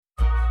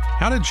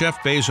How did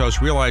Jeff Bezos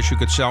realize you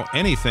could sell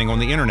anything on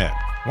the internet?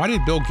 Why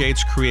did Bill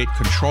Gates create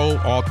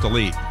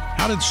Control-Alt-Delete?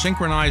 How did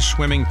synchronized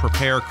swimming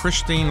prepare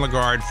Christine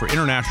Lagarde for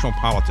international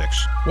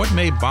politics? What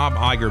made Bob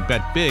Iger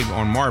bet big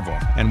on Marvel?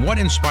 And what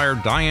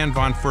inspired Diane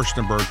von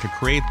Furstenberg to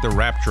create the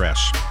wrap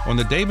dress? On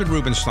the David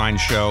Rubenstein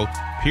Show,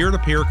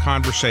 Peer-to-Peer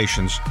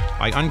Conversations,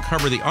 I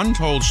uncover the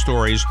untold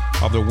stories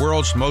of the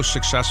world's most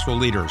successful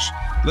leaders.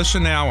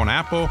 Listen now on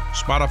Apple,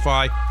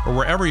 Spotify, or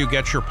wherever you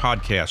get your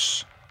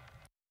podcasts.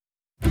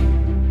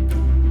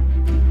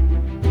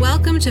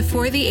 Welcome to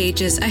For the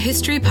Ages, a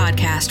history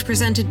podcast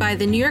presented by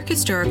the New York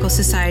Historical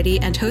Society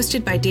and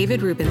hosted by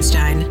David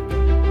Rubenstein.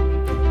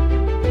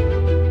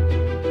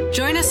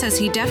 Join us as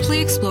he deftly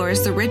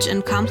explores the rich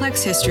and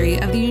complex history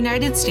of the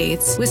United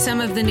States with some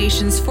of the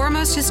nation's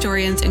foremost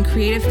historians and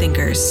creative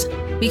thinkers.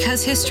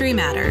 Because history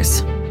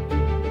matters.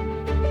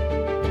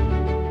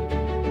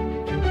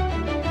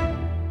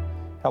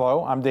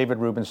 Hello, I'm David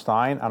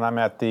Rubenstein, and I'm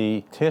at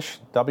the Tisch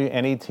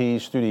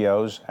WNET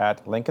studios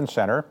at Lincoln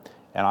Center.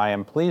 And I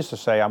am pleased to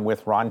say I'm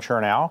with Ron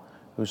Chernow,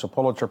 who's a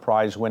Pulitzer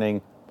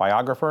Prize-winning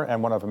biographer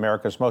and one of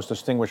America's most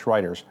distinguished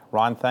writers.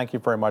 Ron, thank you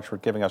very much for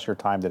giving us your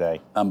time today.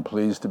 I'm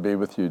pleased to be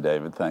with you,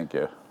 David. Thank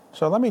you.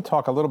 So let me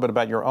talk a little bit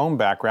about your own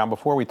background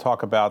before we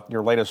talk about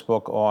your latest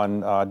book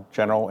on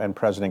General and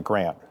President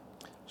Grant.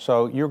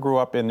 So you grew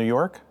up in New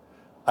York?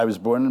 I was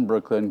born in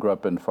Brooklyn, grew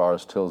up in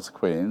Forest Hills,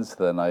 Queens.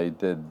 Then I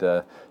did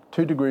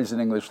 2 degrees in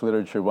English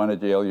literature, one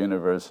at Yale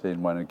University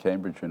and one at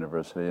Cambridge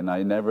University. And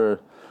I never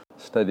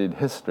studied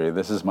history.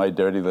 This is my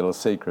dirty little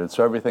secret.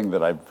 So everything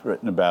that I've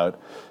written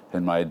about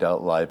in my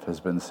adult life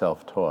has been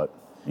self-taught.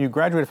 You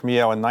graduated from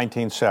Yale in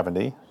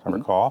 1970, if I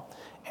recall.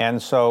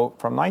 And so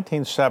from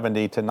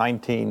 1970 to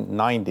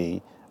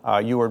 1990,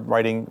 you were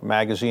writing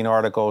magazine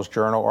articles,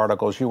 journal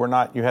articles. You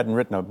hadn't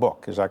written a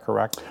book, is that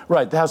correct?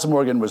 Right. The House of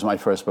Morgan was my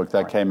first book.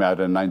 That came out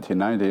in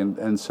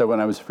 1990. And so when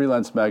I was a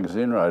freelance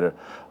magazine writer,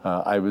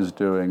 I was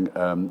doing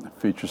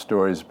feature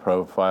stories,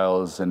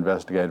 profiles,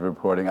 investigative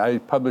reporting. I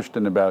published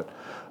in about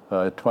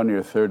 20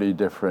 or 30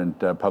 different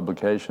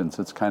publications.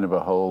 It's kind of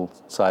a whole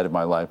side of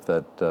my life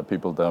that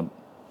people don't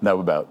know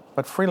about.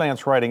 But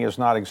freelance writing is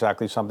not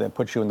exactly something that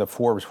puts you in the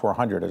Forbes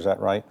 400, is that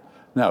right?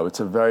 No,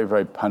 it's a very,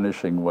 very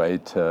punishing way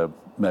to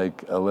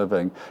make a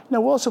living.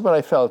 Also what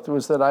I felt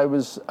was that I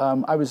was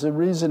a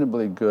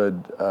reasonably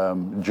good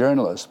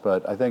journalist,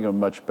 but I think a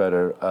much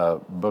better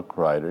book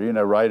writer.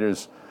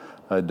 Writers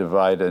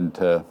divide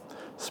into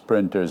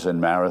sprinters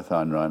and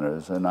marathon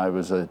runners, and I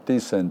was a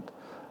decent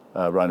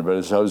runner, but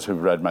as those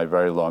who've read my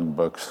very long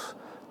books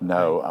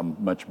know, I'm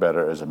much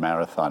better as a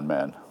marathon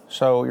man.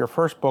 So your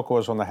first book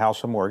was on the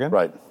House of Morgan.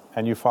 Right.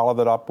 And you followed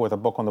it up with a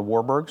book on the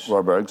Warburgs.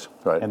 Warburgs,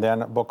 right. And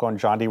then a book on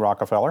John D.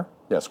 Rockefeller.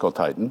 Yes, called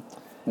Titan.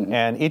 Mm-hmm.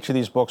 And each of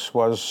these books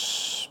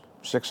was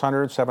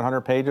 600,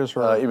 700 pages?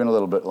 Or even a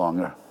little bit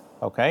longer.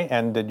 Okay.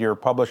 And did your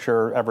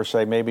publisher ever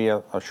say maybe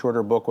a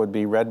shorter book would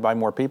be read by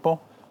more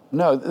people?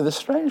 No, the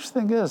strange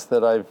thing is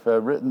that I've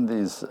written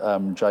these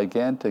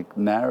gigantic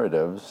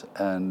narratives,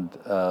 and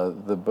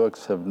the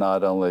books have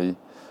not only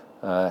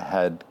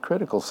had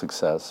critical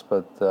success,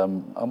 but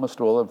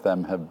almost all of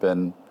them have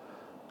been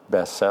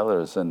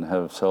bestsellers and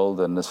have sold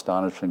in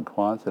astonishing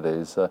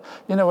quantities.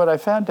 What I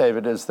found,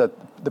 David, is that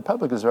the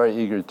public is very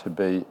eager to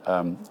be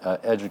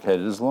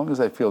educated as long as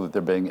they feel that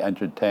they're being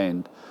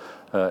entertained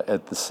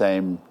at the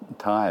same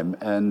time.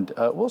 And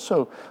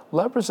also,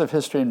 lovers of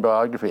history and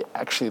biography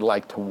actually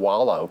like to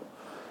wallow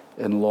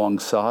in long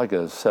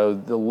sagas. So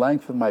the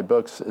length of my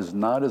books is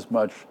not as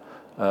much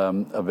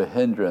of a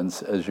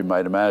hindrance as you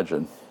might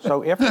imagine.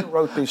 So after you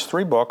wrote these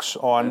 3 books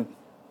on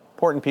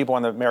important people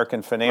in the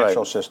American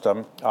financial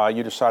system,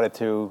 you decided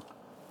to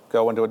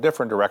go into a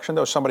different direction.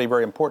 There was somebody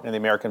very important in the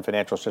American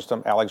financial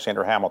system,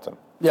 Alexander Hamilton.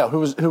 Yeah, who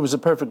was a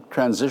perfect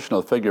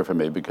transitional figure for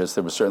me, because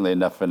there was certainly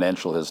enough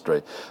financial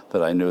history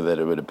that I knew that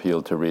it would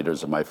appeal to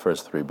readers of my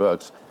first 3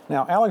 books.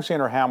 Now,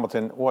 Alexander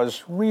Hamilton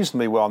was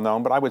reasonably well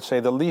known, but I would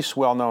say the least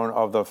well known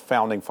of the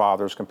founding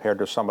fathers compared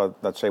to some of,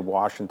 let's say,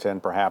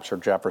 Washington, perhaps, or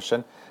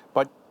Jefferson.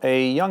 But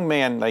a young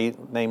man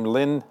named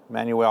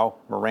Lin-Manuel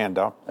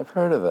Miranda. I've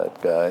heard of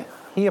that guy.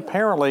 He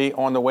apparently,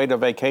 on the way to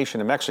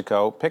vacation in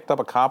Mexico, picked up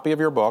a copy of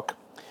your book,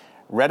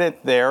 read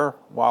it there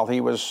while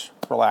he was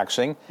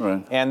relaxing,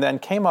 right, and then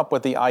came up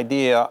with the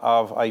idea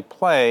of a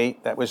play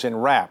that was in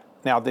rap.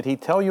 Now, did he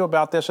tell you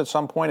about this at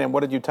some point, and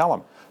what did you tell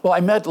him? Well, I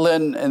met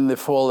Lin in the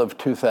fall of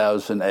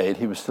 2008.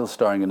 He was still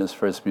starring in his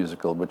first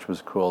musical, which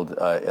was called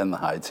In the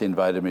Heights. He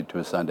invited me to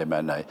a Sunday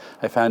matinee.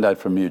 I found out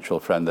from a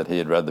mutual friend that he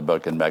had read the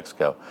book in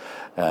Mexico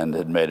and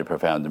had made a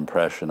profound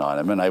impression on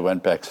him. And I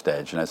went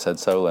backstage and I said,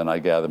 "So, Lin, I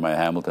gather my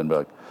Hamilton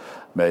book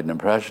made an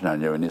impression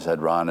on you." And he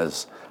said, "Ron,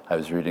 as I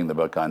was reading the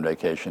book on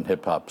vacation,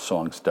 hip-hop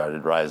songs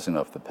started rising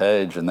off the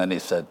page." And then he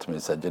said to me,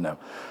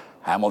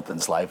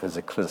 Hamilton's life is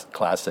a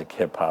classic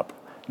hip-hop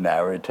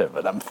narrative.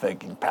 And I'm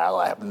thinking, pal,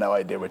 I have no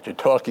idea what you're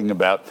talking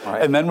about.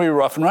 Right. And then we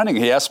were off and running.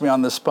 He asked me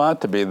on the spot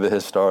to be the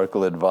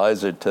historical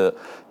advisor to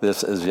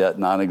this as yet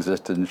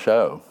non-existent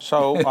show.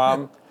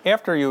 So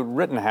after you'd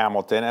written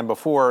Hamilton and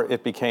before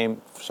it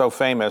became so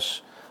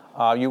famous,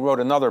 you wrote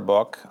another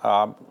book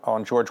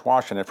on George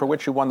Washington, for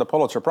which you won the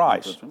Pulitzer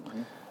Prize.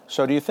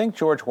 So do you think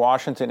George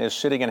Washington is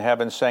sitting in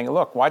heaven saying,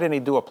 look, why didn't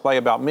he do a play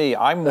about me?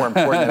 I'm more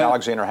important than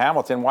Alexander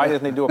Hamilton. Why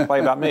didn't he do a play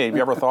about me? Have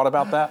you ever thought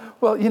about that?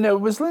 Well, it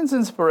was Lynn's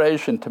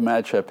inspiration to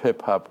match up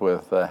hip-hop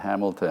with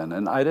Hamilton,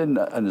 and I didn't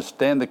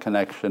understand the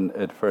connection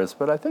at first,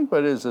 but I think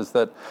what it is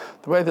that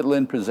the way that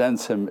Lynn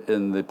presents him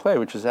in the play,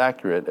 which is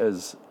accurate,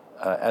 as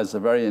a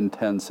very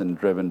intense and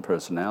driven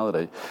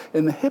personality.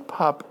 In the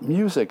hip-hop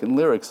music and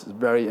lyrics is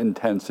very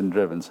intense and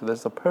driven, so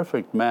there's a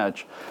perfect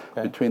match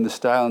between the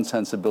style and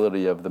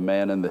sensibility of the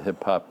man and the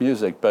hip-hop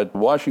music. But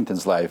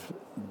Washington's life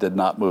did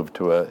not move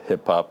to a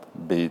hip-hop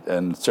beat,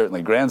 and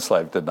certainly Grant's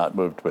life did not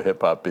move to a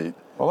hip-hop beat.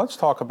 Well, let's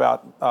talk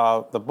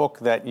about the book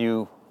that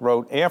you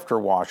wrote after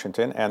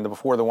Washington and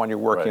before the one you're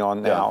working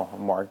on now,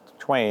 Mark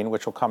Twain,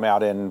 which will come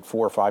out in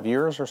 4 or 5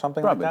 years or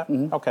something Probably. like that?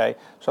 Mm-hmm. Okay,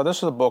 so this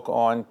is a book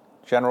on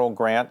General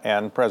Grant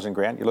and President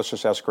Grant,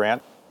 Ulysses S.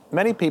 Grant.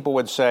 Many people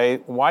would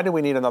say, why do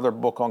we need another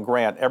book on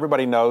Grant?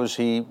 Everybody knows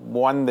he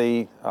won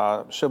the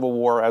Civil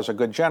War as a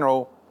good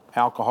general,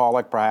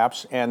 alcoholic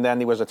perhaps, and then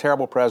he was a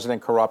terrible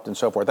president, corrupt, and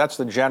so forth. That's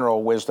the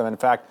general wisdom. In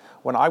fact,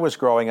 when I was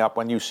growing up,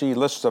 when you see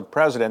lists of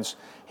presidents,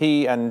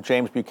 he and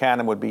James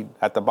Buchanan would be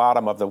at the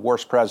bottom of the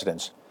worst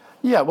presidents.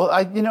 Yeah, well,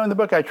 in the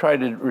book I try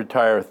to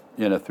retire,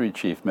 3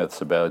 chief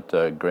myths about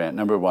Grant.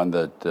 Number one,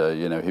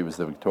 that, he was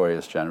the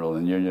victorious general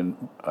in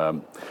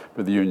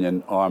for the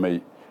Union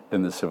Army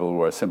in the Civil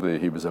War. Simply,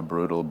 he was a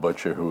brutal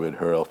butcher who would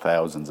hurl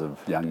thousands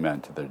of young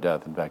men to their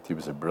death. In fact, he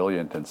was a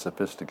brilliant and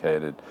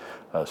sophisticated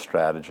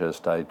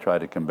strategist. I try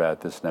to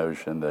combat this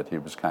notion that he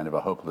was kind of a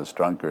hopeless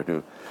drunkard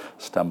who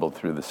stumbled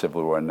through the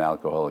Civil War in an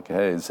alcoholic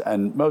haze.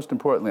 And most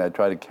importantly, I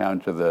try to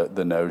counter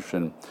the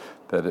notion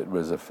that it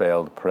was a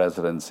failed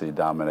presidency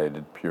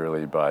dominated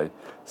purely by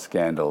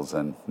scandals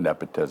and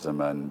nepotism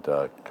and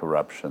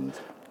corruption.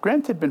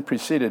 Grant had been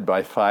preceded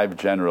by 5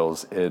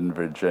 generals in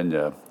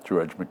Virginia: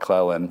 George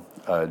McClellan,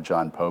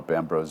 John Pope,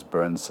 Ambrose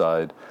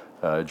Burnside,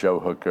 Joe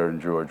Hooker, and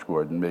George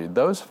Gordon Meade.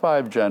 Those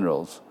 5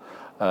 generals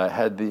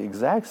had the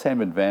exact same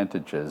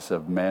advantages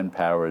of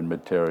manpower and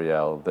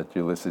materiel that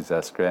Ulysses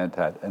S. Grant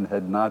had, and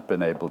had not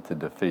been able to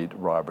defeat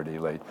Robert E.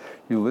 Lee.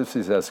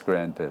 Ulysses S.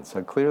 Grant did.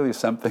 So clearly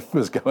something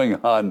was going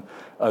on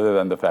other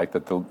than the fact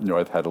that the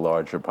North had a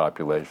larger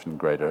population,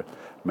 greater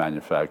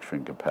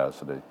manufacturing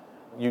capacity.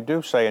 You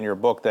do say in your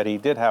book that he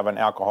did have an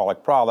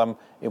alcoholic problem.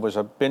 It was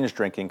a binge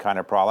drinking kind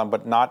of problem,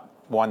 but not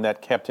one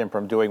that kept him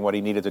from doing what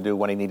he needed to do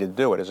when he needed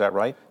to do it. Is that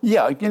right?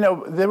 Yeah,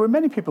 there were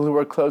many people who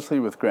worked closely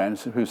with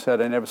Grant who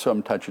said, I never saw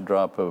him touch a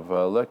drop of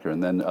liquor.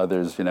 And then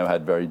others,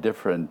 had very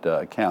different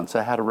accounts.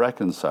 I had to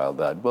reconcile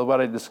that. Well,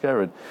 what I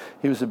discovered,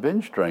 he was a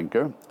binge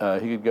drinker.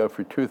 He could go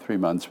for 2 or 3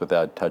 months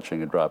without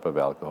touching a drop of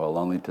alcohol,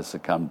 only to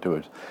succumb to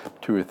a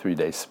 2 or 3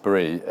 day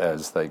spree,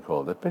 as they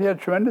called it. But he had a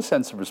tremendous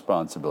sense of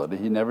responsibility.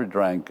 He never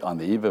drank on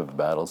the eve of a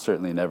battle,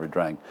 certainly never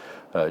drank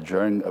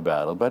during a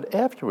battle. But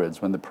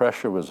afterwards, when the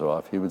pressure was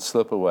off, he would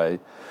slip away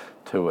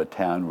to a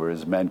town where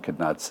his men could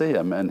not see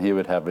him, and he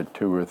would have a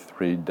 2 or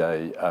 3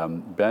 day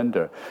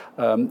bender.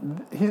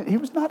 He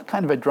was not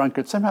kind of a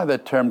drunkard. Somehow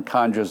that term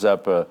conjures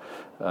up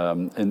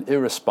an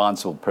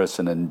irresponsible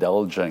person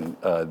indulging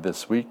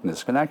this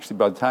weakness. And actually,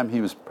 by the time he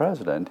was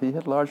president, he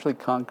had largely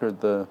conquered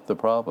the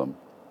problem.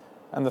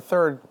 And the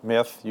third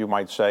myth, you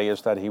might say,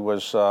 is that he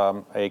was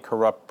a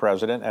corrupt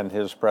president and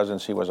his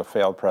presidency was a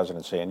failed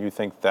presidency. And you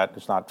think that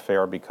is not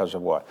fair because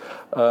of what?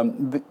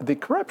 The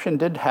corruption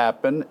did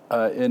happen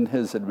in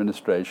his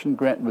administration.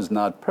 Grant was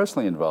not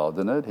personally involved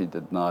in it. He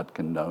did not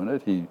condone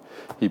it.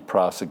 He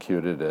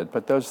prosecuted it.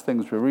 But those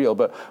things were real.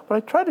 But what I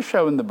tried to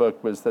show in the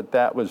book was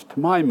that was, to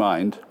my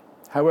mind,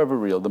 however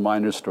real, the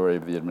minor story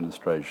of the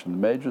administration. The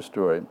major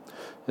story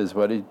is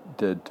what he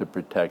did to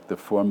protect the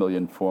 4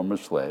 million former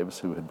slaves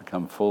who had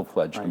become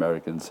full-fledged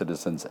American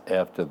citizens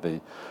after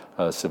the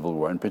Civil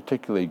War, and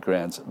particularly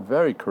Grant's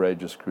very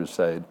courageous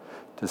crusade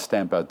to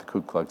stamp out the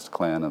Ku Klux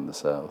Klan in the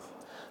South.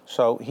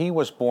 So he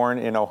was born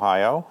in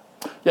Ohio.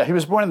 Yeah, he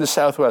was born in the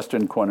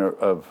southwestern corner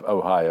of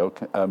Ohio,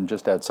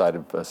 just outside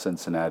of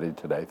Cincinnati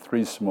today,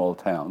 3 small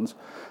towns.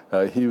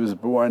 He was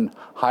born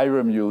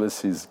Hiram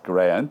Ulysses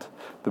Grant.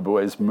 The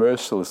boys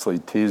mercilessly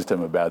teased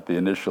him about the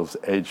initials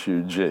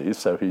HUG,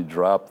 so he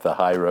dropped the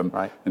Hiram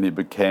and he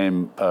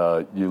became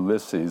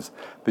Ulysses.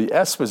 The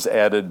S was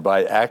added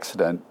by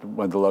accident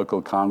when the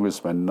local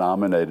congressman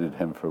nominated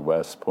him for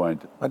West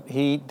Point. But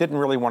he didn't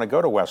really want to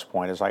go to West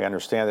Point, as I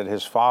understand it.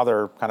 His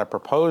father kind of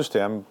proposed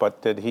him,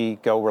 but did he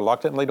go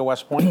reluctantly to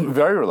West Point?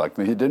 Very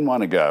reluctantly. He didn't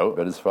want to go,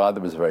 but his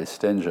father was very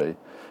stingy.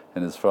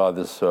 And his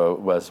father saw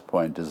West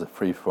Point as a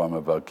free form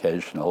of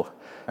vocational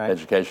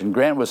education.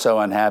 Grant was so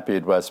unhappy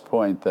at West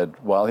Point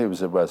that while he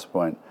was at West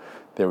Point,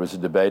 there was a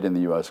debate in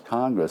the U.S.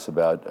 Congress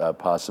about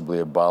possibly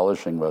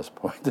abolishing West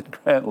Point. And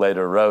Grant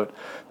later wrote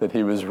that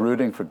he was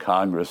rooting for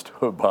Congress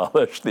to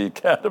abolish the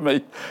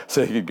academy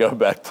so he could go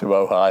back to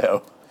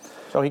Ohio.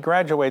 So he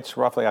graduates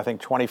roughly, I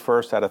think,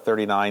 21st out of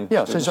 39.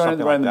 Yeah, so he's right in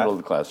the like middle of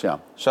the class, yeah.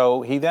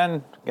 So he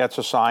then gets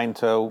assigned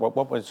to,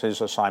 what was his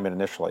assignment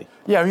initially?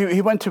 Yeah,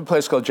 he went to a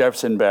place called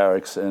Jefferson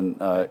Barracks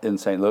in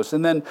St. Louis.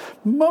 And then,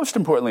 most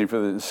importantly for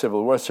the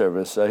Civil War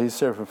service, he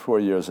served for 4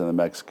 years in the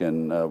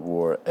Mexican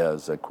War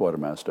as a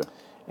quartermaster.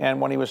 And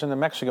when he was in the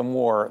Mexican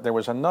War, there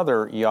was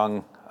another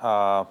young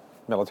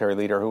military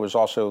leader who was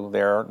also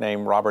there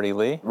named Robert E.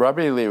 Lee.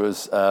 Robert E. Lee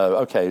was,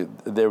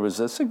 there was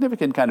a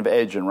significant kind of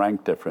age and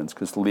rank difference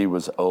because Lee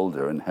was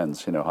older and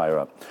hence, higher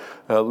up.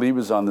 Lee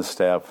was on the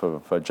staff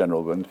of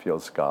General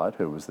Winfield Scott,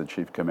 who was the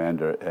chief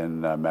commander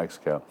in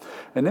Mexico.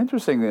 And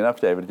interestingly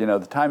enough, David, the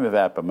time of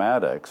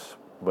Appomattox,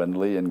 when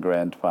Lee and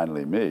Grant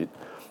finally meet,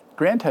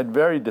 Grant had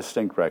very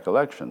distinct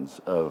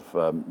recollections of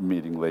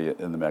meeting Lee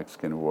in the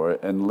Mexican War,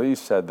 and Lee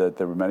said that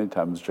there were many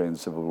times during the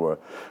Civil War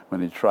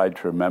when he tried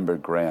to remember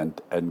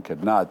Grant and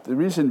could not. The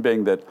reason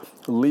being that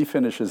Lee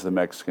finishes the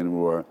Mexican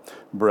War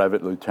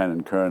brevet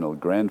lieutenant colonel,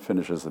 Grant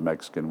finishes the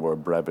Mexican War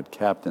brevet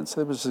captain,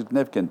 so there was a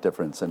significant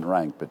difference in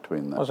rank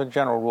between them. As a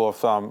general rule of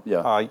thumb,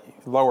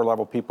 lower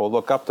level people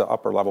look up to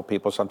upper level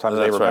people. Sometimes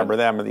they remember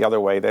them, and the other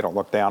way, they don't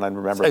look down and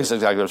remember them.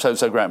 Exactly.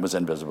 So Grant was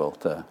invisible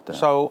to him.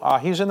 So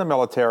he's in the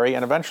military,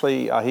 and eventually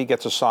he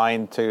gets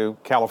assigned to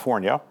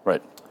California.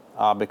 Right.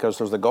 Because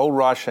there's the gold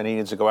rush, and he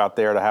needs to go out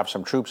there to have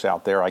some troops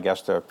out there, I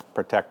guess, to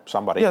protect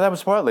somebody. Yeah, that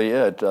was partly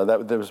it.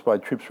 That was why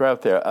troops were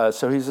out there.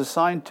 So he's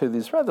assigned to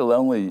these rather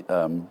lonely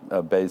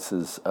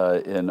bases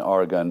in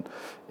Oregon,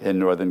 in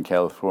Northern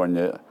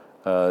California.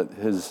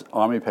 His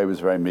army pay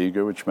was very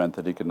meager, which meant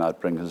that he could not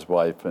bring his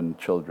wife and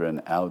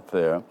children out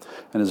there.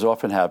 And as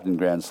often happened in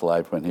Grant's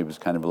life, when he was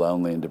kind of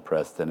lonely and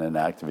depressed and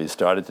inactive, he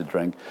started to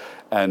drink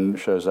and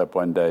shows up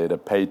one day at a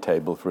pay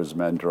table for his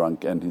men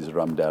drunk, and he's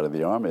rummed out of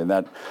the army. And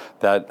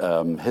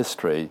that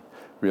history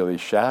really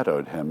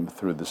shadowed him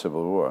through the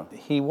Civil War.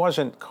 He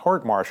wasn't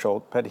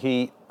court-martialed, but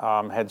he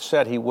had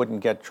said he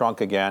wouldn't get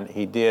drunk again.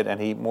 He did, and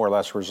he more or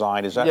less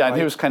resigned. Is that right? right? And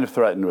he was kind of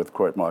threatened with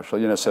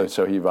court-martial,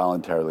 so he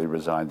voluntarily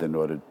resigned in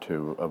order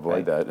to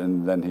avoid that.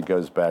 And then he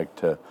goes back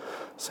to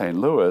St.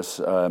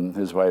 Louis.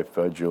 His wife,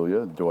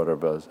 Julia, daughter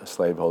of a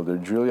slaveholder,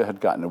 Julia had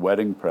gotten a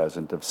wedding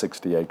present of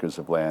 60 acres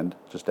of land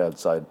just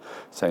outside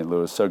St.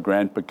 Louis. So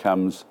Grant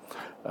becomes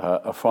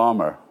a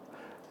farmer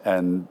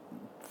and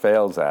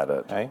fails at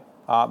it. Okay.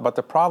 But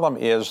the problem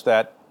is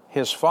that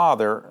his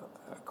father,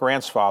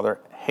 Grant's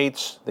father,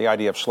 hates the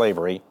idea of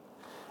slavery,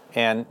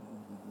 and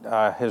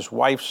his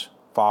wife's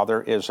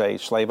father is a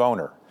slave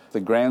owner. The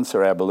Grants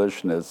are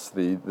abolitionists.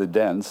 The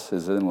Dents,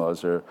 his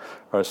in-laws, are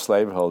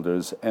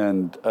slaveholders,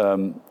 and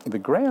the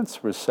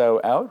Grants were so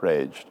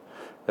outraged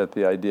at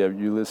the idea of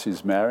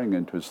Ulysses marrying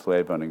into a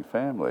slave-owning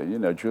family.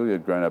 Julia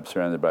had grown up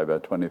surrounded by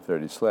about 20,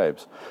 30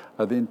 slaves.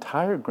 The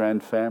entire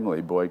Grant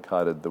family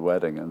boycotted the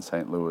wedding in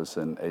St. Louis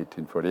in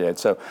 1848.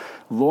 So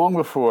long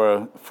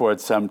before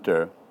Fort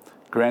Sumter,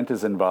 Grant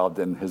is involved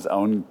in his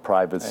own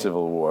private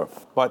civil war.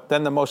 But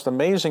then the most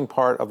amazing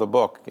part of the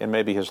book, and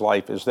maybe his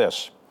life, is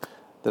this.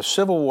 The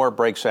Civil War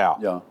breaks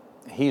out. Yeah.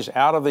 He's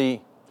out of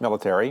the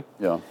military.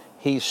 Yeah.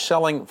 He's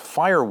selling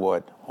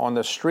firewood on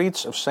the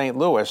streets of St.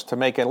 Louis to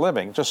make a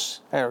living,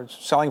 just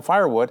selling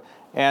firewood.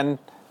 And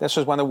this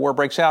is when the war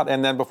breaks out.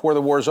 And then before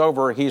the war's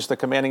over, he's the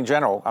commanding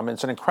general. I mean,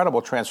 it's an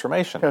incredible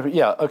transformation.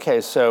 Yeah,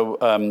 okay,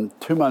 so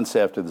 2 months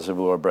after the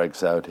Civil War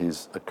breaks out,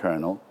 he's a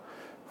colonel.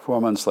 4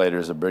 months later,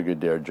 he's a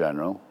brigadier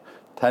general.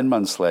 10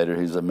 months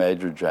later, he's a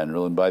major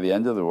general. And by the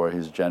end of the war,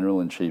 he's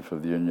general-in-chief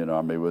of the Union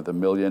Army with 1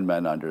 million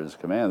men under his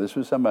command. This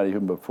was somebody who,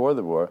 before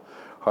the war,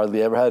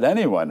 hardly ever had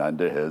anyone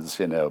under his,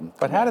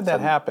 But how did that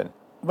happen?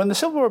 When the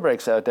Civil War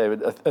breaks out,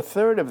 David, a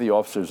third of the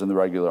officers in the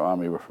regular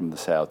army were from the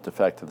South,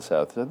 defect to the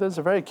South. So there's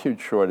a very acute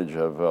shortage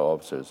of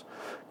officers.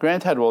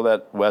 Grant had all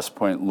that West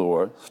Point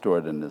lore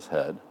stored in his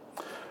head.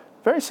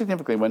 Very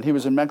significantly, when he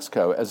was in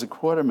Mexico, as a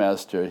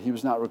quartermaster, he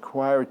was not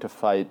required to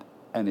fight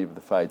any of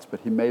the fights, but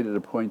he made it a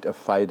point of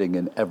fighting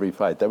in every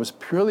fight. That was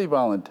purely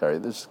voluntary.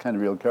 This is kind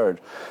of real courage.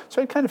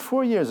 So he had kind of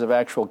 4 years of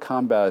actual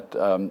combat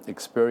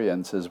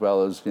experience, as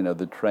well as,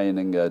 the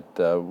training at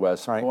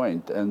West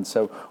Point. And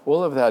so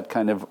all of that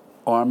kind of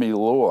Army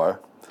lore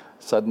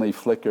suddenly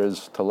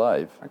flickers to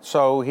life.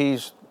 So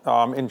he's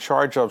in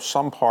charge of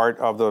some part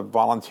of the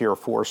volunteer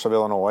force of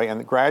Illinois,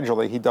 and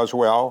gradually he does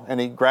well, and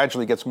he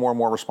gradually gets more and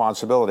more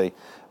responsibility.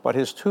 But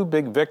his two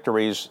big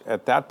victories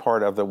at that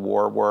part of the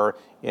war were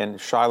in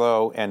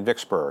Shiloh and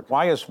Vicksburg.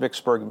 Why is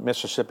Vicksburg,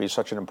 Mississippi,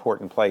 such an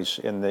important place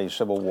in the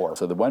Civil War?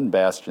 So the one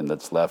bastion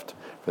that's left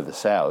for the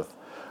South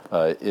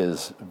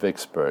is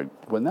Vicksburg.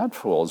 When that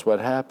falls, what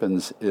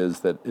happens is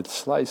that it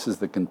slices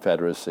the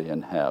Confederacy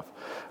in half.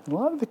 And a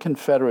lot of the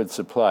Confederate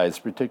supplies,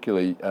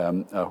 particularly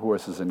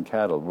horses and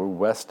cattle, were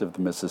west of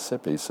the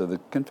Mississippi. So the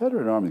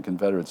Confederate Army,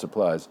 Confederate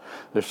supplies,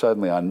 they're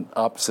suddenly on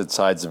opposite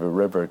sides of a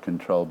river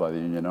controlled by the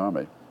Union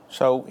Army.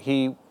 So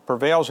he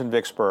prevails in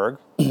Vicksburg,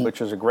 which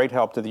is a great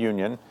help to the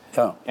Union.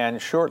 Yeah. And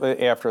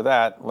shortly after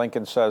that,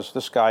 Lincoln says,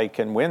 this guy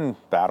can win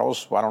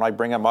battles. Why don't I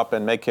bring him up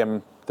and make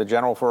him the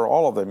general for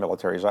all of the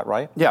military? Is that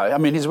right? Yeah, I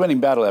mean, he's winning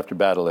battle after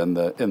battle in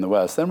the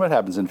West. Then what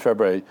happens in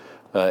February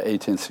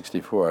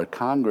 1864,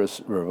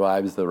 Congress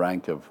revives the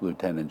rank of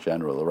lieutenant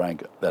general, a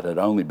rank that had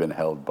only been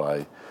held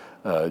by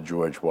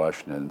George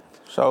Washington.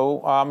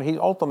 So he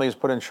ultimately is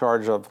put in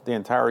charge of the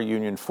entire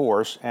Union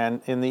force,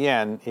 and in the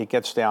end, it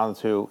gets down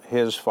to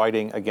his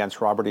fighting against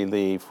Robert E.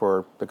 Lee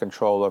for the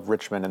control of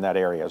Richmond in that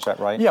area. Is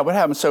that right? Yeah, what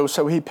happens?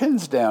 So he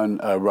pins down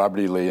Robert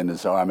E. Lee and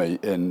his army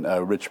in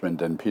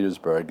Richmond and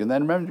Petersburg, and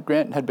then remember,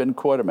 Grant had been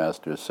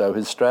quartermaster, so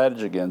his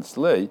strategy against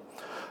Lee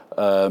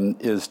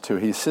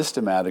he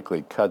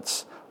systematically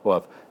cuts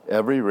off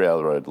every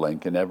railroad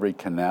link and every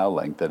canal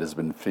link that has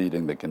been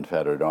feeding the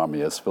Confederate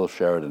Army, as Phil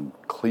Sheridan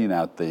clean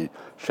out the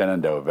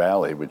Shenandoah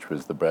Valley, which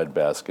was the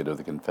breadbasket of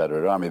the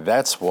Confederate Army.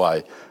 That's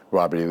why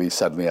Robert E. Lee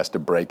suddenly has to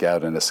break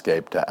out and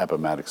escape to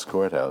Appomattox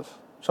Courthouse.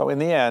 So in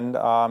the end,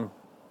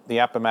 the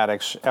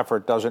Appomattox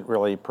effort doesn't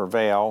really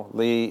prevail.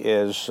 Lee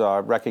is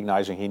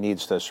recognizing he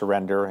needs to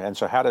surrender, and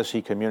so how does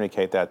he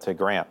communicate that to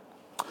Grant?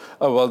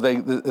 Oh, well,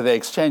 they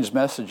exchanged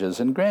messages,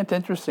 and Grant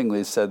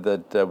interestingly said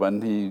that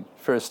when he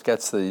first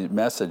gets the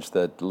message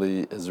that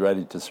Lee is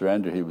ready to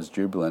surrender, he was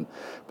jubilant,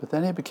 but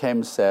then he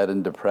became sad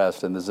and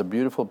depressed, and there's a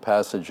beautiful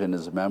passage in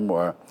his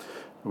memoir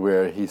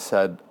where he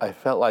said, "I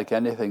felt like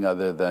anything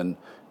other than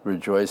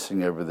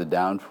rejoicing over the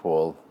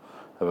downfall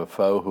of a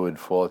foe who had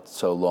fought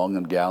so long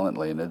and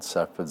gallantly and had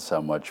suffered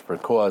so much for a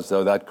cause,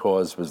 though that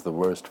cause was the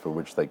worst for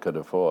which they could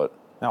have fought."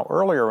 Now,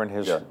 earlier in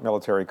his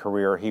military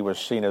career, he was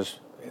seen as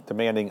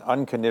demanding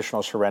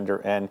unconditional surrender,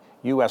 and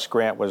U.S.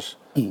 Grant was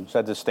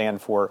said to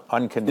stand for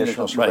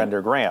unconditional surrender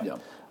Grant. Yeah.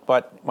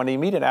 But when he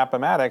meets at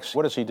Appomattox,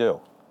 what does he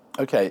do?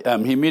 Okay,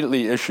 he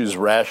immediately issues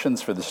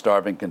rations for the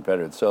starving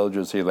Confederate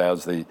soldiers. He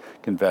allows the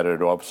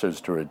Confederate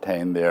officers to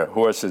retain their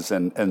horses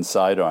and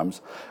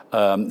sidearms.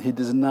 He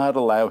does not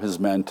allow his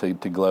men to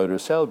gloat or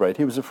celebrate.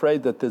 He was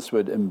afraid that this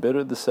would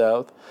embitter the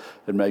South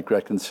and make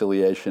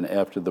reconciliation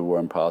after the war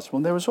impossible.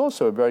 And there was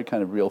also a very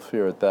kind of real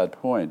fear at that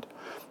point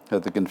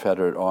that the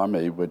Confederate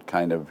Army would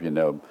kind of,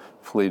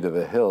 flee to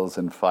the hills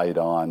and fight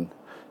on,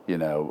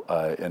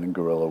 in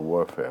guerrilla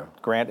warfare.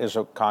 Grant is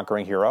a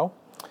conquering hero,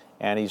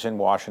 and he's in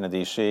Washington,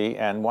 D.C.,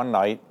 and one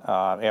night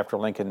after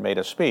Lincoln made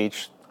a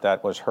speech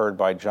that was heard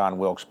by John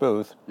Wilkes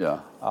Booth,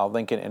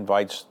 Lincoln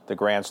invites the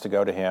Grants to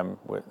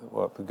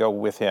go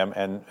with him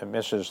and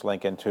Mrs.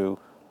 Lincoln to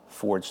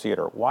Ford's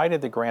Theater. Why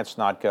did the Grants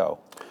not go?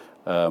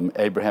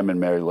 Abraham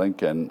and Mary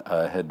Lincoln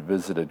had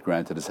visited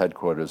Grant at his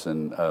headquarters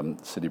in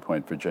City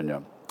Point,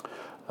 Virginia.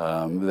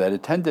 That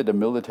attended a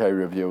military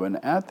review, and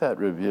at that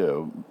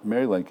review,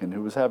 Mary Lincoln,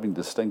 who was having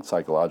distinct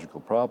psychological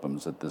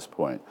problems at this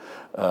point,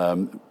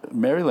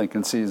 Mary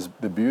Lincoln sees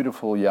the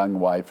beautiful young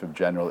wife of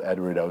General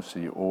Edward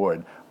O.C.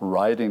 Ord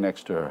riding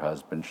next to her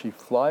husband. She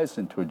flies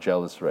into a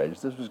jealous rage.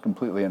 This was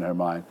completely in her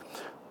mind.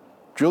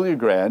 Julia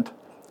Grant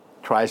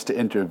tries to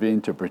intervene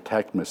to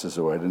protect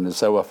Mrs. Ord, and as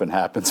so often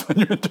happens when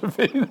you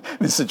intervene in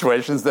these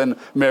situations, then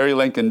Mary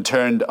Lincoln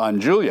turned on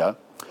Julia.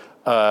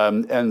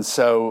 And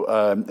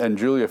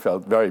Julia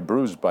felt very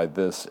bruised by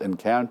this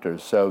encounter.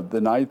 So the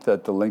night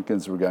that the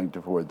Lincolns were going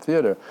to Ford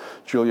Theater,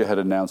 Julia had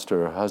announced to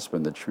her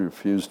husband that she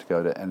refused to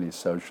go to any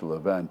social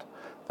event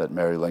that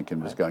Mary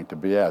Lincoln was going to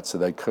be at. So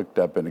they cooked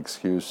up an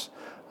excuse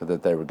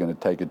that they were going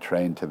to take a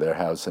train to their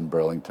house in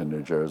Burlington,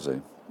 New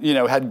Jersey.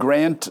 Had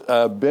Grant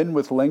been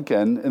with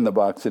Lincoln in the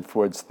box at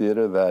Ford's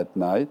Theater that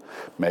night,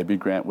 maybe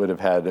Grant would have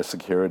had a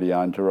security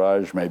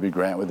entourage. Maybe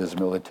Grant, with his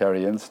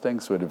military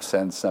instincts, would have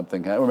sensed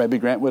something, or maybe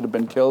Grant would have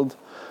been killed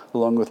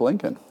along with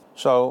Lincoln.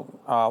 So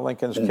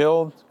Lincoln's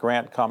killed.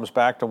 Grant comes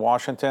back to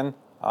Washington.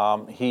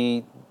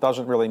 He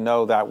doesn't really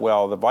know that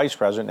well. The vice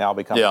president now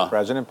becomes the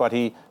president, but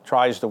he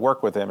tries to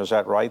work with him. Is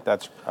that right?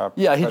 That's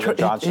President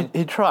Johnson?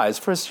 He tries.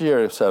 First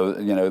year or so,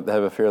 they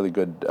have a fairly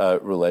good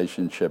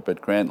relationship,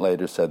 but Grant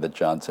later said that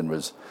Johnson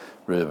was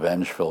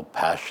revengeful,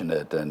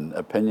 passionate, and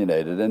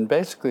opinionated, and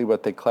basically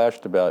what they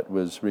clashed about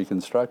was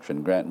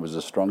Reconstruction. Grant was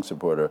a strong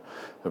supporter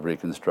of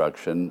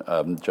Reconstruction.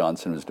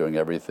 Johnson was doing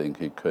everything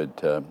he could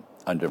to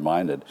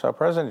undermine it. So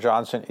President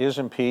Johnson is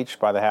impeached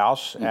by the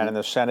House, and in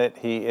the Senate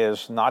he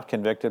is not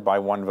convicted by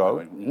one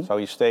vote, so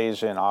he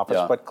stays in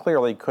office, but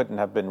clearly couldn't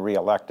have been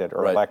reelected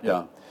or elected.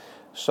 Yeah.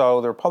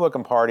 So the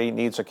Republican Party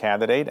needs a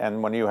candidate,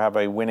 and when you have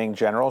a winning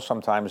general,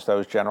 sometimes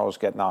those generals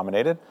get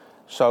nominated.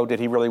 So did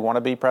he really want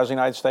to be President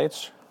of the United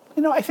States?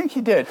 I think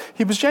he did.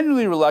 He was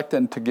genuinely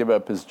reluctant to give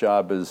up his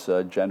job as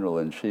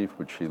General-in-Chief,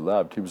 which he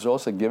loved. He was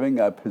also giving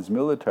up his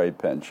military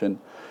pension,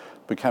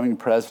 becoming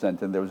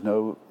president, and there was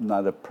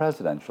not a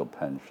presidential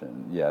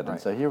pension yet. And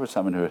so here was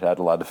someone who had had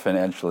a lot of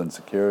financial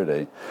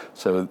insecurity.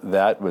 So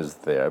that was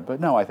there. But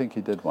no, I think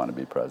he did want to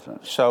be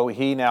president. So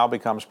he now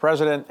becomes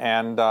president,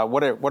 and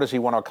what does he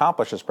want to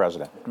accomplish as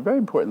president? Very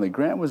importantly,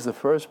 Grant was the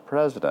first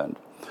president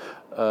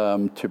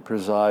to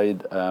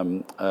preside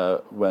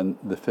when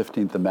the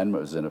 15th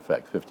Amendment was in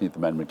effect. The 15th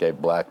Amendment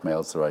gave black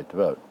males the right to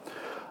vote.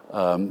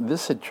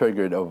 This had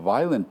triggered a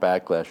violent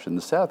backlash in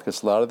the South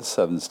because a lot of the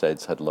southern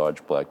states had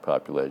large black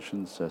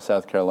populations.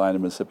 South Carolina,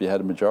 Mississippi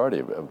had a majority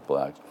of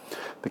blacks.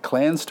 The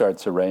Klan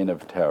starts a reign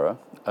of terror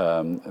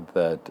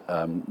that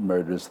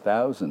murders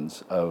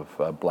thousands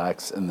of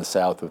blacks in the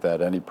South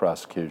without any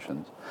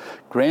prosecutions.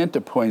 Grant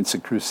appoints a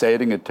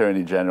crusading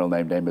attorney general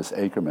named Amos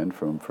Ackerman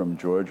from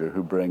Georgia,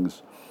 who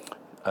brings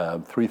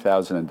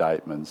 3,000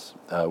 indictments,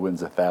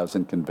 wins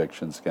 1,000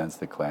 convictions against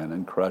the Klan,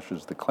 and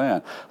crushes the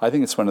Klan. I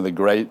think it's one of the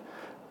great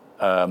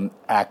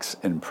acts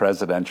in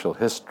presidential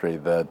history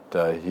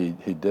that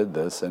he did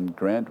this, and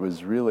Grant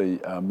was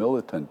really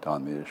militant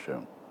on the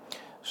issue.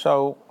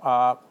 So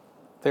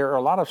there are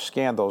a lot of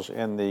scandals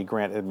in the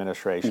Grant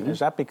administration. Mm-hmm. Is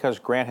that because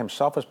Grant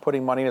himself is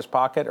putting money in his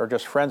pocket, or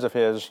just friends of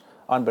his,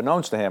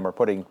 unbeknownst to him, are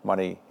putting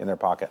money in their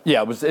pocket?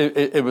 Yeah,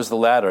 it was the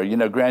latter. You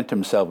know, Grant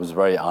himself was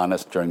very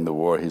honest during the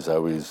war. He's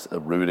always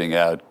rooting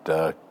out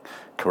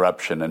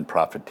corruption and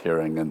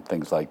profiteering and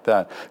things like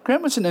that.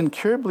 Grant was an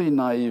incurably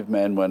naive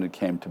man when it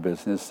came to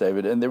business,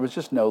 David, and there was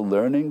just no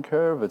learning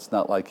curve. It's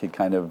not like he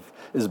kind of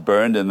is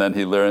burned and then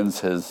he learns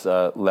his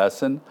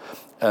lesson.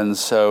 And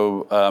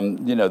so,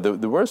 you know,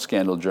 the worst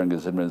scandal during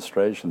his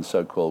administration,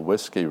 so-called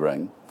whiskey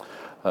ring,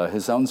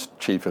 his own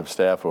chief of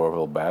staff,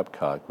 Orville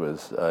Babcock,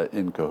 was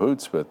in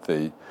cahoots with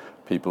the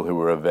people who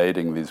were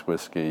evading these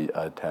whiskey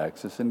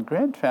taxes, and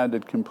Grant found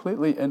it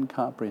completely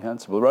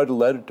incomprehensible. He wrote a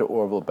letter to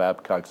Orville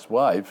Babcock's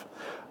wife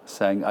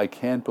saying, I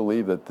can't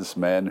believe that this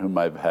man whom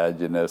I've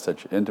had, you know,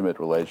 such intimate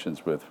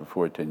relations with for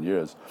 14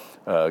 years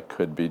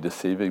could be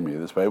deceiving me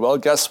this way. Well,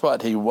 guess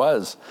what? He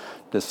was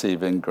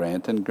deceiving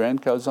Grant, and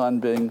Grant goes on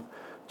being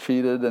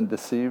cheated and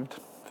deceived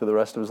for the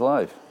rest of his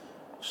life.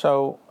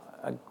 So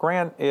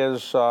Grant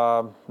is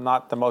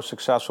not the most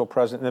successful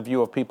president in the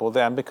view of people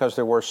then, because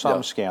there were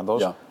some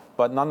scandals. Yeah.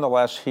 But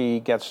nonetheless,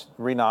 he gets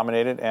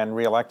renominated and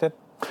reelected?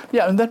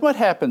 Yeah, and then what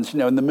happens, you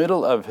know, in the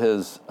middle of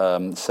his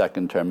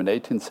second term, in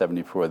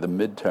 1874, the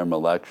midterm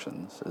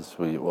elections, as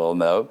we all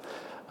know,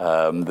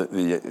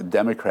 the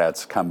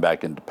Democrats come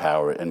back into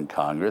power in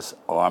Congress,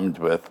 armed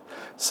with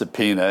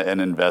subpoena and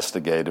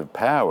investigative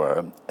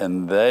power,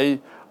 and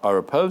they are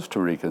opposed to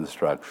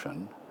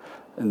Reconstruction.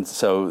 And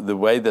so the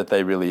way that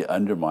they really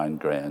undermine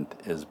Grant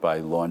is by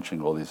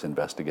launching all these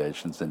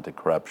investigations into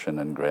corruption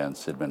in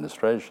Grant's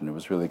administration. It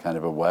was really kind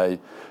of a way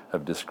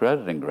of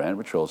discrediting Grant,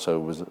 which also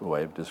was a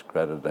way of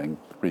discrediting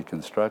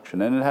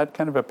Reconstruction. And it had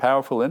kind of a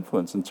powerful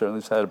influence, and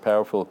certainly had a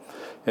powerful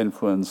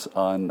influence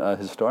on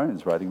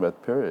historians writing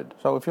about the period.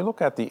 So if you look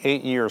at the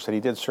 8 years that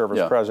he did serve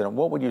as president,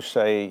 what would you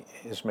say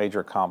his major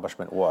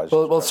accomplishment was?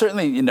 Well,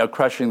 certainly, you know,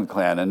 crushing the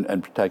Klan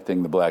and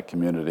protecting the black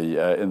community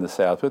in the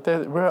South. But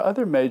there were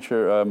other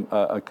major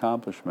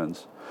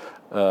accomplishments.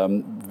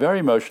 Very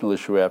emotional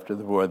issue after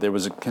the war. There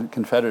was a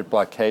Confederate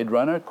blockade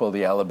runner called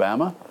the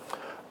Alabama.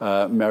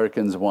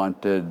 Americans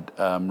wanted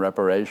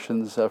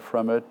reparations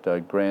from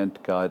it.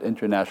 Grant got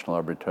international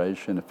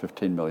arbitration, a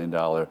 $15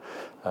 million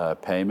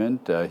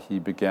payment. He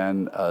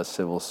began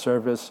civil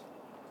service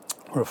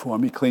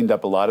reform. He cleaned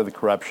up a lot of the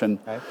corruption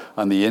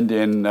on the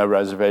Indian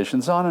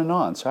reservations, on and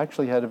on. So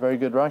actually he had a very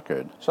good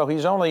record. So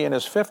he's only in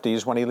his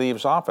 50s when he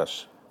leaves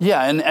office.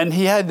 Yeah, and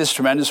he had this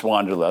tremendous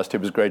wanderlust. He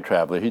was a great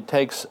traveler. He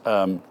takes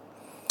an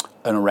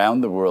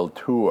around-the-world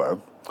tour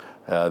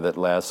that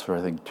lasts for,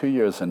 I think, 2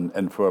 years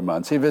and 4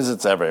 months. He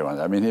visits everyone.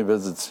 I mean, he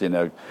visits, you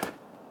know,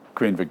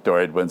 Queen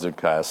Victoria at Windsor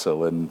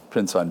Castle and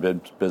Prince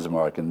von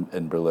Bismarck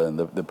in Berlin,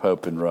 the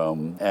Pope in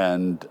Rome.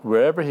 And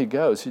wherever he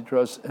goes, he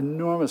draws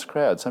enormous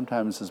crowds,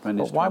 sometimes as many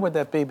as 20. But why would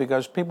that be?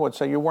 Because people would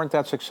say you weren't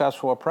that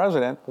successful a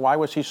president. Why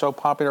was he so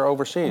popular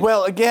overseas?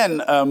 Well,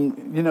 again,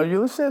 you know,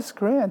 Ulysses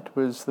Grant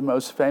was the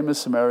most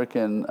famous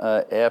American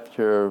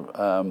after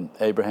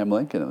Abraham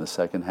Lincoln in the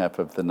second half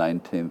of the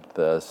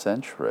 19th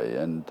century.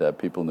 And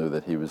people knew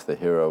that he was the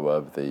hero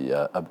of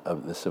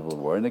the Civil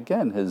War. And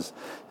again, his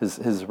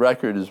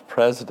record as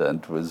president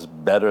was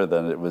better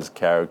than it was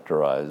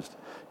characterized,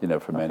 you know,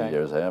 for many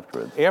years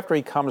afterwards. After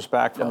he comes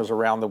back from his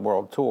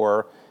around-the-world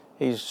tour,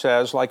 he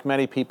says, like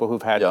many people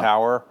who've had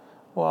power,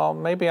 well,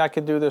 maybe I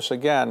could do this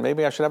again.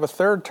 Maybe I should have a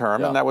third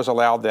term, and that was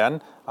allowed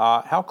then.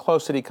 How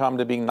close did he come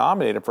to being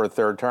nominated for a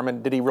third term,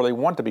 and did he really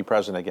want to be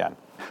president again?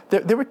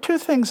 There were two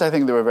things I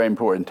think that were very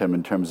important to him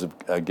in terms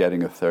of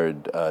getting a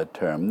third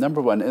term.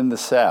 Number one, in the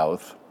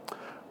South,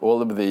 all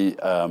of the,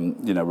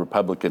 you know,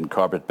 Republican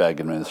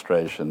carpetbag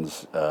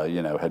administrations,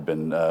 you know, had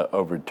been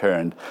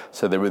overturned.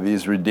 So there were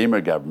these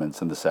Redeemer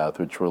governments in the South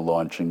which were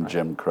launching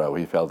Jim Crow.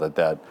 He felt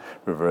that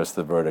reversed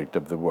the verdict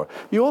of the war.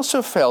 He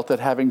also felt that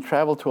having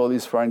traveled to all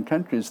these foreign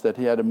countries, that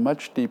he had a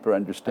much deeper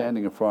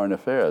understanding of foreign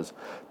affairs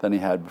than he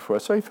had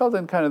before. So he felt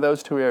in kind of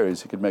those two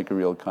areas he could make a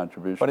real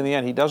contribution. But in the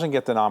end, he doesn't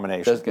get the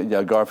nomination.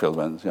 Garfield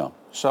wins,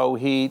 So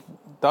he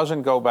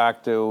doesn't go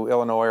back to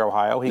Illinois or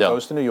Ohio. He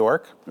goes to New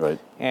York. Right.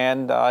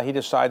 And he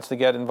decides to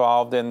get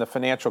involved in the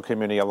financial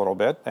community a little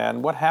bit.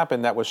 And what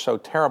happened that was so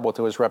terrible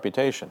to his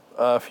reputation?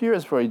 A few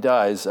years before he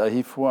dies,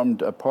 he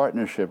formed a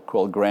partnership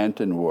called Grant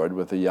and Ward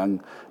with a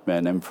young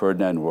man named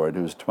Ferdinand Ward,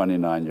 who was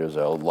 29 years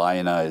old,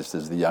 lionized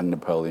as the young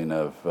Napoleon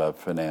of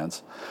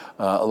finance.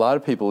 A lot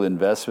of people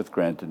invest with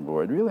Grant and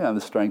Ward, really on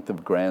the strength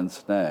of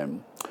Grant's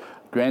name.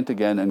 Grant,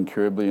 again,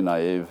 incurably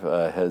naive,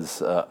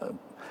 has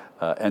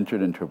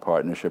entered into a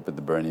partnership with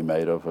the Bernie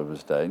Madoff of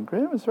his day. And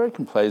Grant was very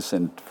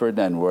complacent.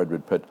 Ferdinand Ward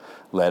would put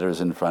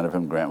letters in front of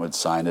him. Grant would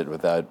sign it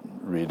without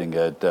reading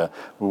it.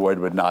 Ward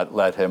would not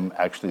let him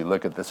actually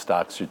look at the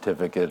stock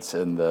certificates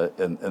in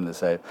the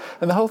safe.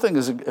 And the whole thing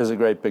is a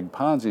great big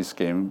Ponzi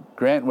scheme.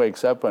 Grant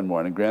wakes up one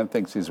morning. Grant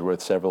thinks he's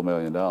worth several $1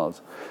 million.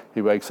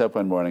 He wakes up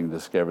one morning and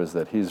discovers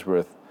that he's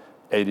worth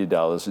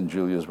 $80 and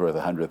Julia's worth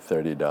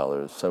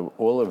 $130. So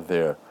all of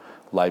their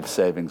life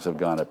savings have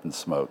gone up in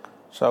smoke.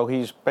 So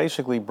he's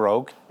basically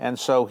broke, and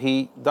so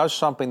he does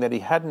something that he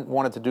hadn't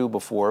wanted to do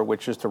before,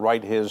 which is to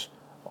write his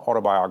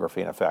autobiography,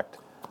 in effect.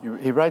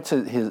 He writes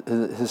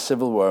his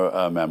Civil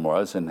War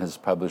memoirs, and his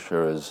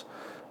publisher is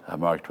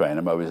Mark Twain.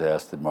 I'm always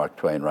asked, did Mark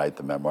Twain write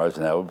the memoirs?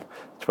 Now,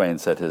 Twain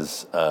said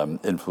his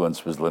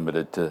influence was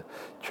limited to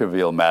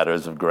trivial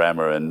matters of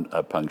grammar and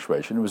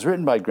punctuation. It was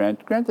written by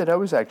Grant. Grant had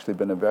always actually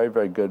been a very,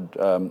 very good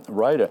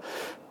writer.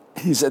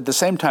 He's at the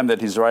same time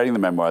that he's writing the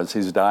memoirs,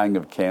 he's dying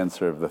of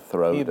cancer of the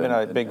throat. He'd been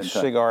a big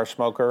cigar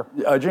smoker.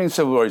 During the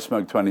Civil War, he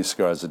smoked 20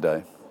 cigars a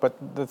day.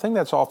 But the thing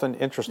that's often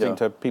interesting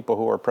to people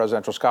who are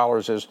presidential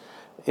scholars is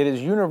it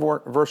is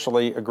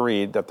universally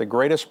agreed that the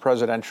greatest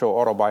presidential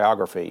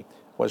autobiography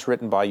was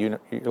written by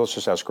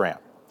Ulysses S. Grant.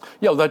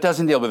 Yeah, well, that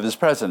doesn't deal with his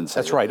presidency.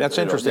 That's right. That's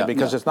interesting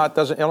because it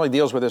only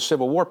deals with his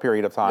Civil War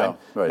period of time.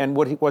 Yeah, right. And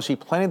was he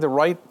planning to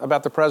write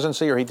about the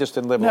presidency, or he just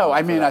didn't live long? No,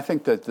 I mean, I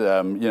think that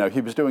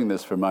he was doing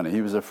this for money.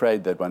 He was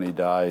afraid that when he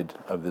died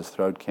of this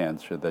throat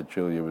cancer, that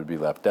Julia would be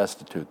left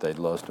destitute. They'd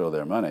lost all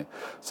their money.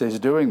 So he's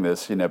doing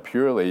this,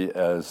 purely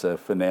as a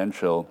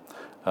financial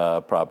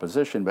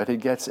proposition, but he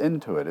gets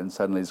into it, and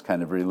suddenly he's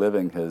kind of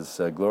reliving his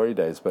glory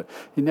days. But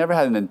he never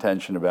had an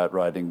intention about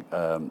writing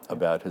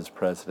about his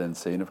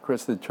presidency. And of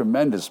course, the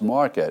tremendous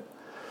market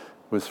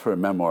was for a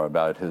memoir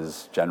about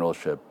his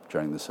generalship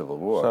during the Civil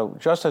War. So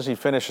just as he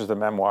finishes the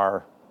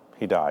memoir,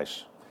 he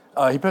dies.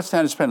 He puts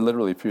down his pen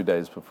literally a few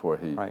days before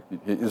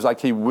it was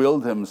like he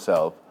willed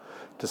himself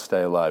to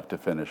stay alive to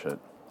finish it.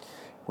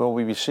 Will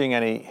we be seeing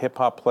any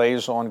hip-hop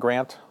plays on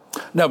Grant?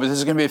 No, but this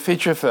is going to be a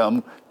feature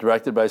film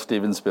directed by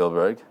Steven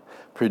Spielberg,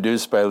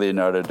 produced by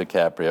Leonardo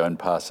DiCaprio, and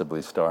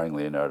possibly starring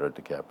Leonardo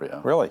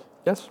DiCaprio. Really?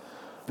 Yes.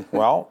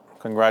 Well,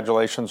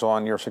 congratulations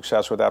on your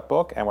success with that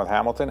book and with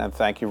Hamilton, and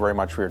thank you very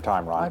much for your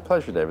time, Ron. My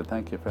pleasure, David.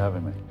 Thank you for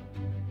having me.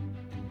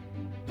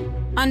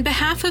 On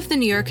behalf of the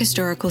New York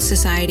Historical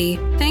Society,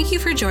 thank you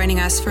for joining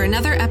us for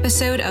another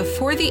episode of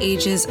For the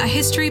Ages, a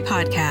History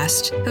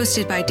podcast,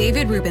 hosted by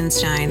David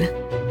Rubenstein.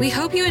 We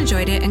hope you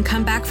enjoyed it and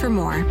come back for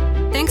more.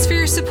 Thanks for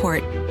your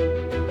support.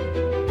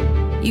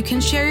 You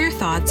can share your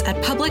thoughts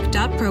at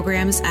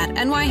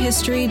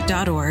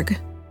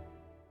public.programs@nyhistory.org.